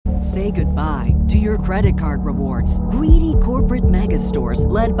Say goodbye to your credit card rewards. Greedy corporate mega stores,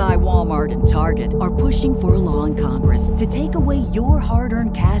 led by Walmart and Target, are pushing for a law in Congress to take away your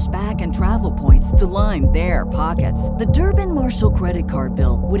hard-earned cash back and travel points to line their pockets. The Durbin-Marshall credit card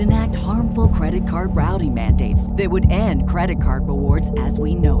bill would enact harmful credit card routing mandates that would end credit card rewards as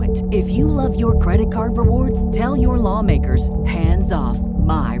we know it. If you love your credit card rewards, tell your lawmakers, hands off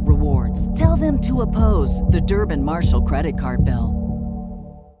my rewards. Tell them to oppose the Durbin-Marshall credit card bill.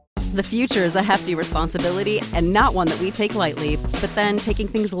 The future is a hefty responsibility and not one that we take lightly. But then taking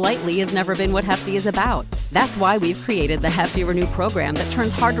things lightly has never been what Hefty is about. That's why we've created the Hefty Renew program that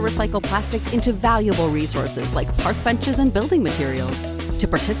turns hard-to-recycle plastics into valuable resources like park benches and building materials. To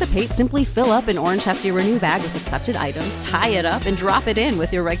participate, simply fill up an orange Hefty Renew bag with accepted items, tie it up, and drop it in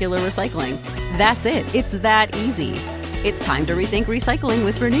with your regular recycling. That's it. It's that easy. It's time to rethink recycling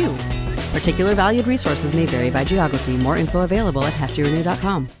with Renew. Particular valued resources may vary by geography. More info available at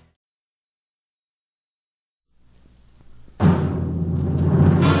heftyrenew.com.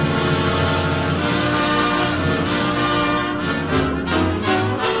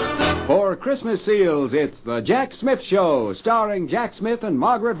 For Christmas seals, it's the Jack Smith Show, starring Jack Smith and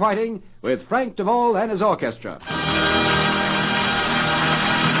Margaret Whiting, with Frank Duvall and his orchestra.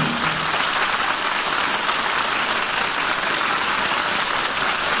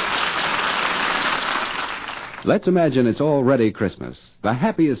 Let's imagine it's already Christmas, the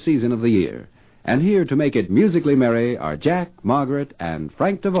happiest season of the year. And here to make it musically merry are Jack, Margaret, and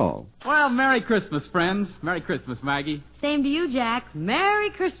Frank Duvall. Well, Merry Christmas, friends. Merry Christmas, Maggie. Same to you, Jack. Merry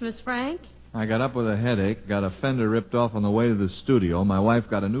Christmas, Frank. I got up with a headache, got a fender ripped off on the way to the studio. My wife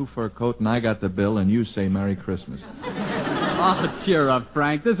got a new fur coat, and I got the bill, and you say Merry Christmas. Oh, cheer up,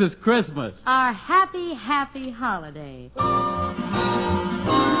 Frank. This is Christmas. Our happy, happy holiday.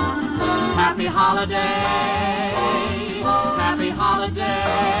 Happy holiday. Happy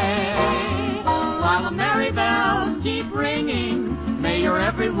holiday. While the merry bells keep ringing, may your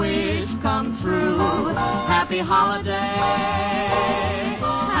every wish come true. Happy holiday,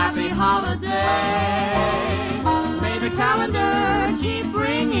 happy holiday. May the calendar keep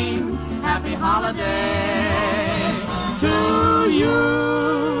ringing, happy holiday to you.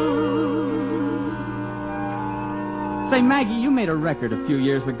 Say, Maggie, you made a record a few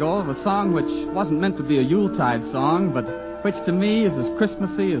years ago of a song which wasn't meant to be a Yuletide song, but which to me is as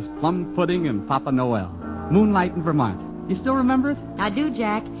Christmassy as plum pudding and Papa Noel. Moonlight in Vermont. You still remember it? I do,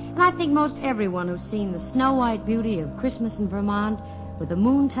 Jack. And I think most everyone who's seen the snow-white beauty of Christmas in Vermont, with the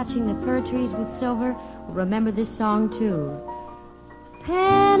moon touching the fir trees with silver, will remember this song, too.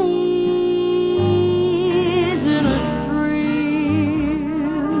 Pennies in a stream,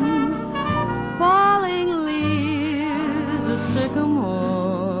 falling leaves, a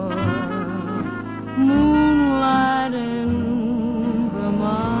sycamore, moonlight in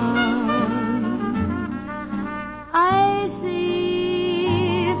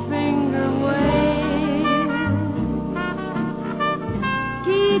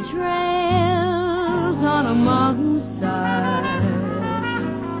trails on a mountainside,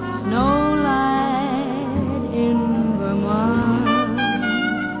 snowlight in Vermont,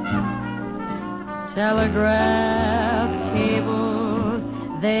 telegraph cables,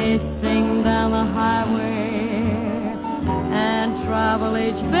 they sing down the highway and travel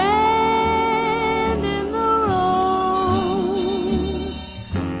each bend in the road.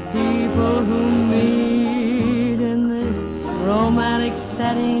 People who meet in this romantic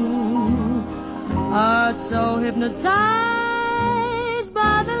setting are so hypnotized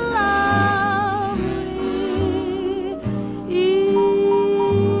by the lovely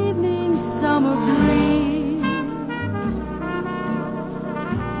evening summer breeze,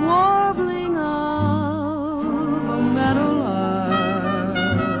 warbling of a meadowlark,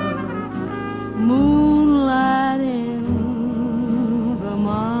 moonlight in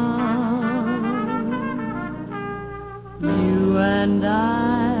Vermont, you and I.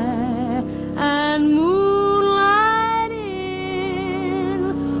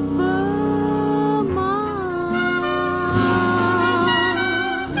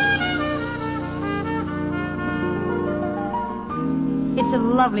 It's a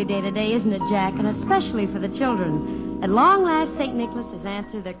lovely day today, isn't it, Jack? And especially for the children. At long last, St. Nicholas has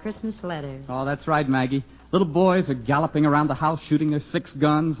answered their Christmas letters. Oh, that's right, Maggie. Little boys are galloping around the house shooting their 6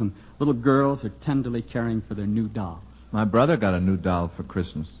 guns, and little girls are tenderly caring for their new dolls. My brother got a new doll for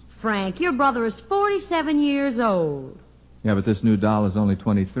Christmas. Frank, your brother is 47 years old. Yeah, but this new doll is only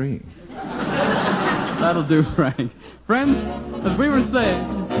 23. That'll do, Frank. Friends, as we were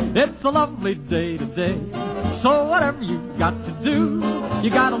saying, it's a lovely day today. So whatever you got to do, you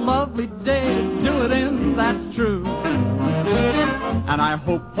got a lovely day to do it in, that's true. And I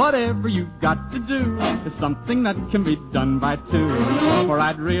hope whatever you've got to do is something that can be done by two. For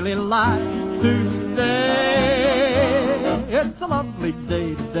I'd really like to stay. It's a lovely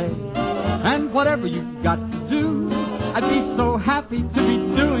day today. And whatever you've got to do, I'd be so happy to be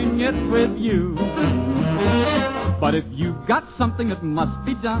doing it with you. But if you've got something that must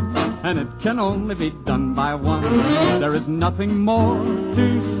be done, and it can only be done by one, there is nothing more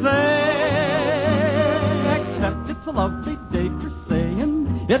to say, except it's a lovely day for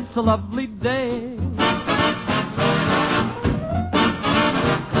saying it's a lovely day.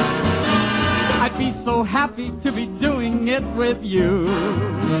 I'd be so happy to be doing it with you.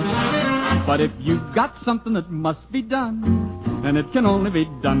 But if you've got something that must be done, and it can only be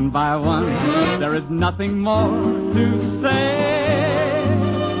done by one, there is nothing more to say,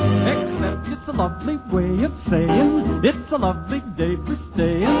 except it's a lovely way of saying it's a lovely day for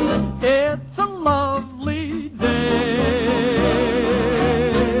staying. It's a lovely day.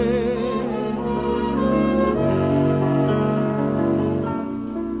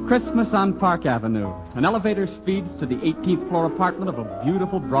 Christmas on Park Avenue. An elevator speeds to the 18th floor apartment of a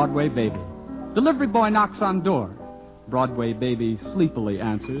beautiful Broadway baby. Delivery boy knocks on door. Broadway baby sleepily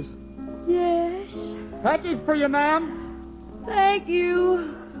answers. Yes. Package for you, ma'am. Thank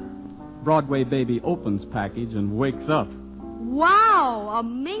you. Broadway baby opens package and wakes up. Wow, a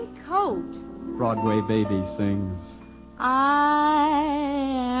mink coat. Broadway baby sings. I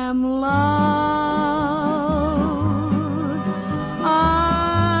am loved.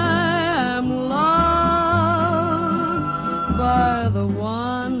 I am loved by the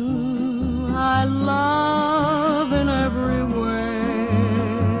one I love in every way.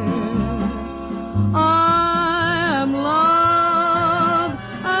 I am loved,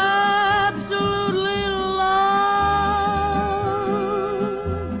 absolutely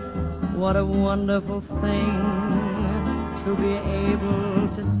loved. What a wonderful thing to be able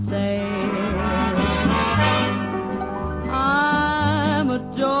to say. I'm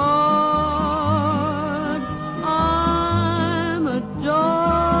adored, I'm adored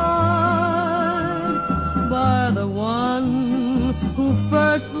by the one who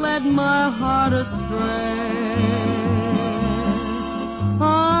first led my heart astray.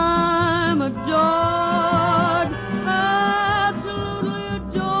 I'm adored, absolutely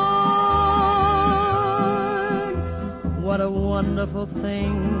adored. What a wonderful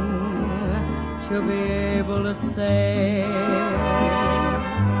thing to be able to say.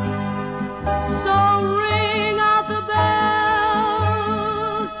 So ring out the bells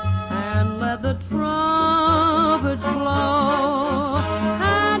and let the trumpets blow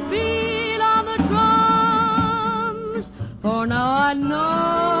and beat on the drums, for now I know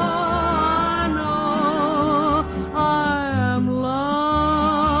I am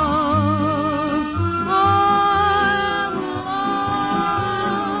loved. I am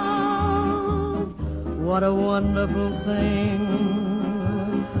loved. What a wonderful thing.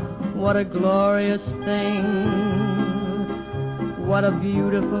 What a glorious thing. What a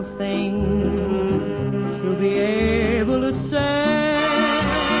beautiful thing to be able to say.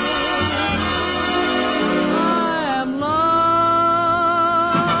 I am loved.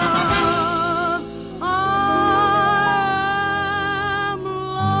 I am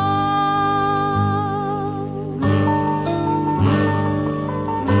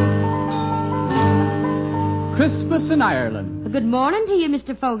loved. Christmas in Ireland. Good morning to you,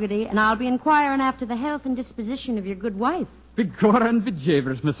 Mr. Fogarty, and I'll be inquiring after the health and disposition of your good wife. Begorra and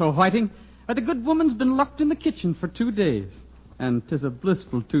bejavers, Miss O'Whiting. The good woman's been locked in the kitchen for 2 days. And 'tis a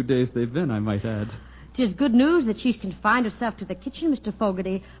blissful 2 days they've been, I might add. 'Tis good news that she's confined herself to the kitchen, Mr.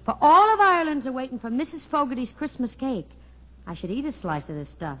 Fogarty, for all of Ireland's are waiting for Mrs. Fogarty's Christmas cake. I should eat a slice of this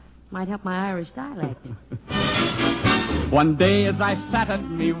stuff. Might help my Irish dialect. One day as I sat at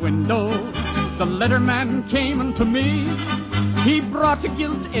me window, the letterman came unto me. He brought a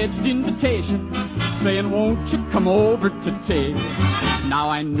gilt-edged invitation, saying, won't you come over to tea? Now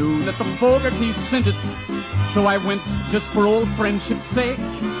I knew that the Fogartys sent it, so I went just for old friendship's sake.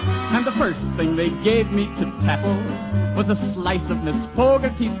 And the first thing they gave me to tackle was a slice of Miss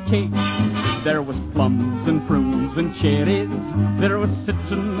Fogarty's cake. There was plums and prunes and cherries, there was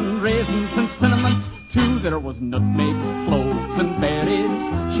citron and raisins and cinnamon too. There was nutmegs, cloves and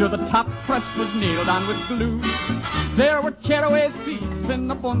berries, sure the top crust was nailed on with glue. There were caraway seeds in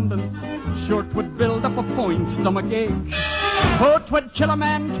abundance, sure 'twould build up a fine stomach ache. Oh, 'twould kill a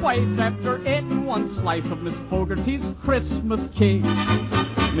man twice after eating one slice of Miss Fogarty's Christmas cake.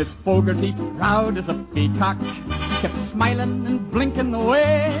 Miss Fogarty, proud as a peacock, kept smiling and blinking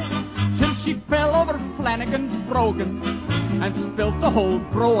away, till she fell over Flanagan's brogan and spilt the whole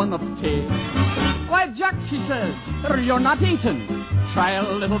brewing of tea. Why, Jack, she says, you're not eating. try a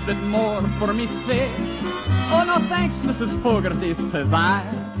little bit more for me sake? Oh, no, thanks, Mrs. Fogarty, says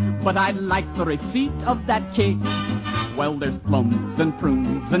I, but I'd like the receipt of that cake. Well, there's plums and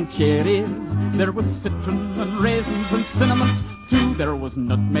prunes and cherries. There was citron and raisins and cinnamon, too. There was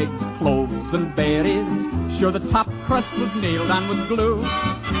nutmegs, cloves, and berries. Sure, the top crust was nailed on with glue.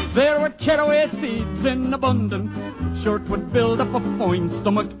 There were caraway seeds in abundance. Sure, 'twould build up a fine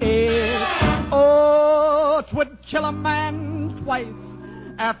stomach ache. Oh, 'twould kill a man twice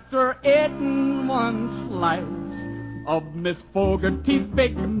after eating one slice of Miss Fogarty's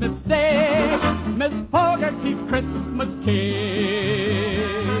big mistake, Miss Fogarty's Christmas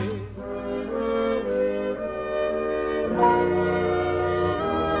cake.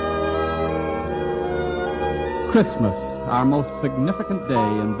 Christmas, our most significant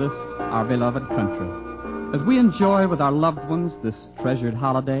day in this, our beloved country. As we enjoy with our loved ones this treasured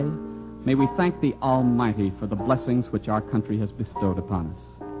holiday, may we thank the Almighty for the blessings which our country has bestowed upon us.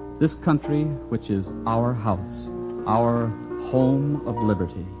 This country which is our house, our home of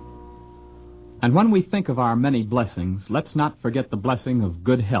liberty. And when we think of our many blessings, let's not forget the blessing of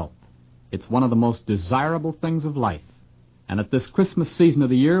good health. It's one of the most desirable things of life. And at this Christmas season of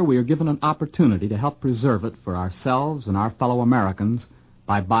the year, we are given an opportunity to help preserve it for ourselves and our fellow Americans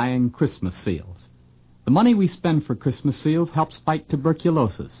by buying Christmas seals. The money we spend for Christmas seals helps fight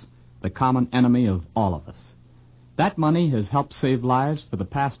tuberculosis, the common enemy of all of us. That money has helped save lives for the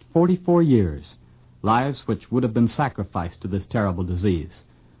past 44 years, lives which would have been sacrificed to this terrible disease.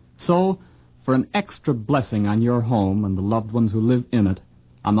 So, for an extra blessing on your home and the loved ones who live in it,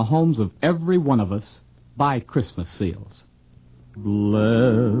 on the homes of every one of us, buy Christmas seals.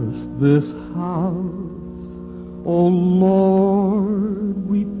 Bless this house, O Lord,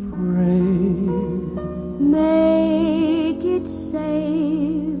 we pray. Make it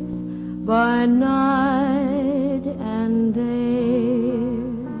safe by night and day.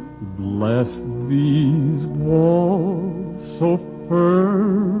 Bless these walls so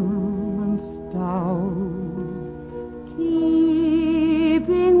firm and stout,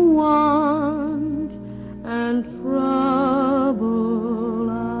 keeping want and trouble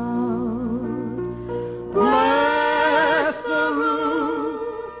out. Bless the roof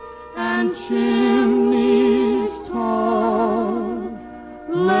and chimneys tall.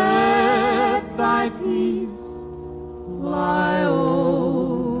 Let thy peace fly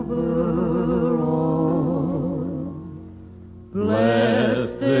over all. Bless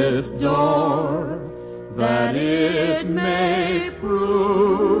this door that it may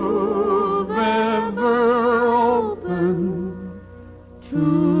prove ever open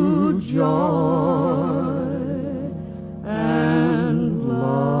to joy and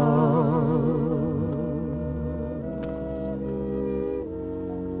love.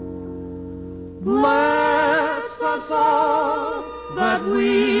 Bless us all that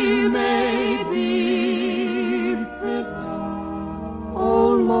we may be fit,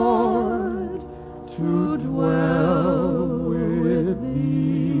 O Lord, to dwell with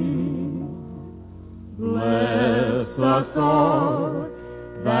thee. Bless us all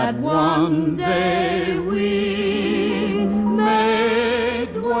that one day we may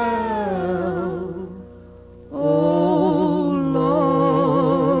dwell, O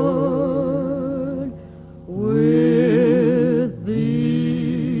Lord, with thee.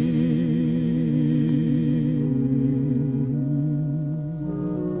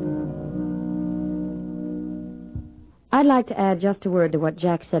 I'd like to add just a word to what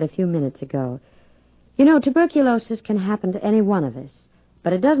Jack said a few minutes ago. You know, tuberculosis can happen to any one of us,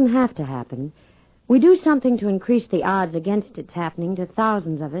 but it doesn't have to happen. We do something to increase the odds against its happening to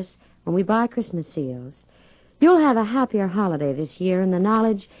thousands of us when we buy Christmas seals. You'll have a happier holiday this year in the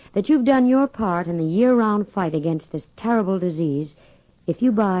knowledge that you've done your part in the year-round fight against this terrible disease if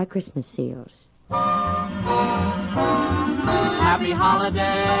you buy Christmas seals. Happy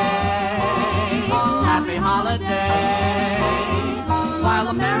holiday, happy holiday. While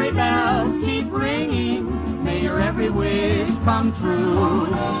the merry bells keep ringing, may your every wish come true.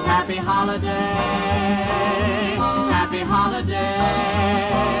 Happy holiday, happy holiday.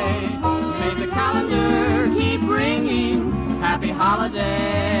 May the calendar keep ringing. Happy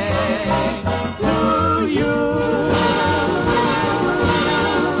holiday to you.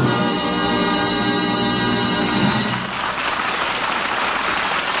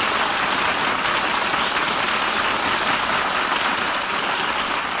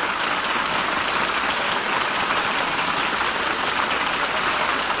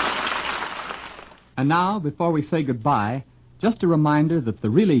 And now, before we say goodbye, just a reminder that the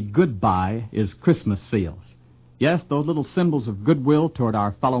really good buy is Christmas seals. Yes, those little symbols of goodwill toward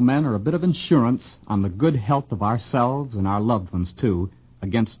our fellow men are a bit of insurance on the good health of ourselves and our loved ones, too,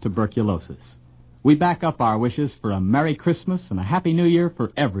 against tuberculosis. We back up our wishes for a Merry Christmas and a Happy New Year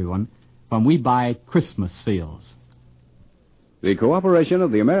for everyone when we buy Christmas seals. The cooperation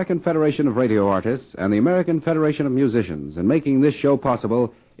of the American Federation of Radio Artists and the American Federation of Musicians in making this show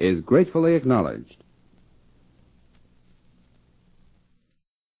possible is gratefully acknowledged.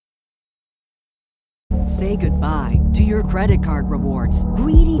 Say goodbye to your credit card rewards.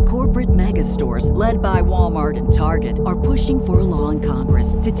 Greedy corporate mega stores, led by Walmart and Target, are pushing for a law in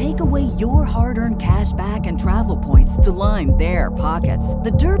Congress to take away your hard-earned cash back and travel points to line their pockets.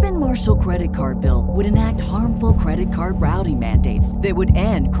 The Durbin-Marshall credit card bill would enact harmful credit card routing mandates that would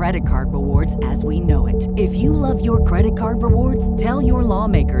end credit card rewards as we know it. If you love your credit card rewards, tell your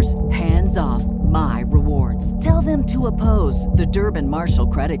lawmakers, hands off my rewards. Tell them to oppose the Durbin-Marshall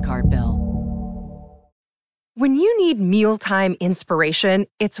credit card bill. When you need mealtime inspiration,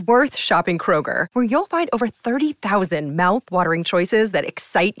 it's worth shopping Kroger, where you'll find over 30,000 mouth-watering choices that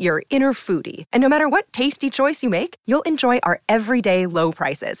excite your inner foodie. And no matter what tasty choice you make, you'll enjoy our everyday low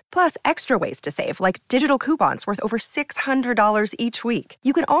prices, plus extra ways to save, like digital coupons worth over $600 each week.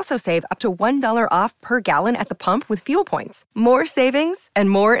 You can also save up to $1 off per gallon at the pump with fuel points. More savings and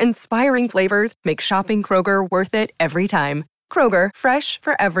more inspiring flavors make shopping Kroger worth it every time. Kroger, fresh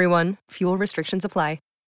for everyone. Fuel restrictions apply.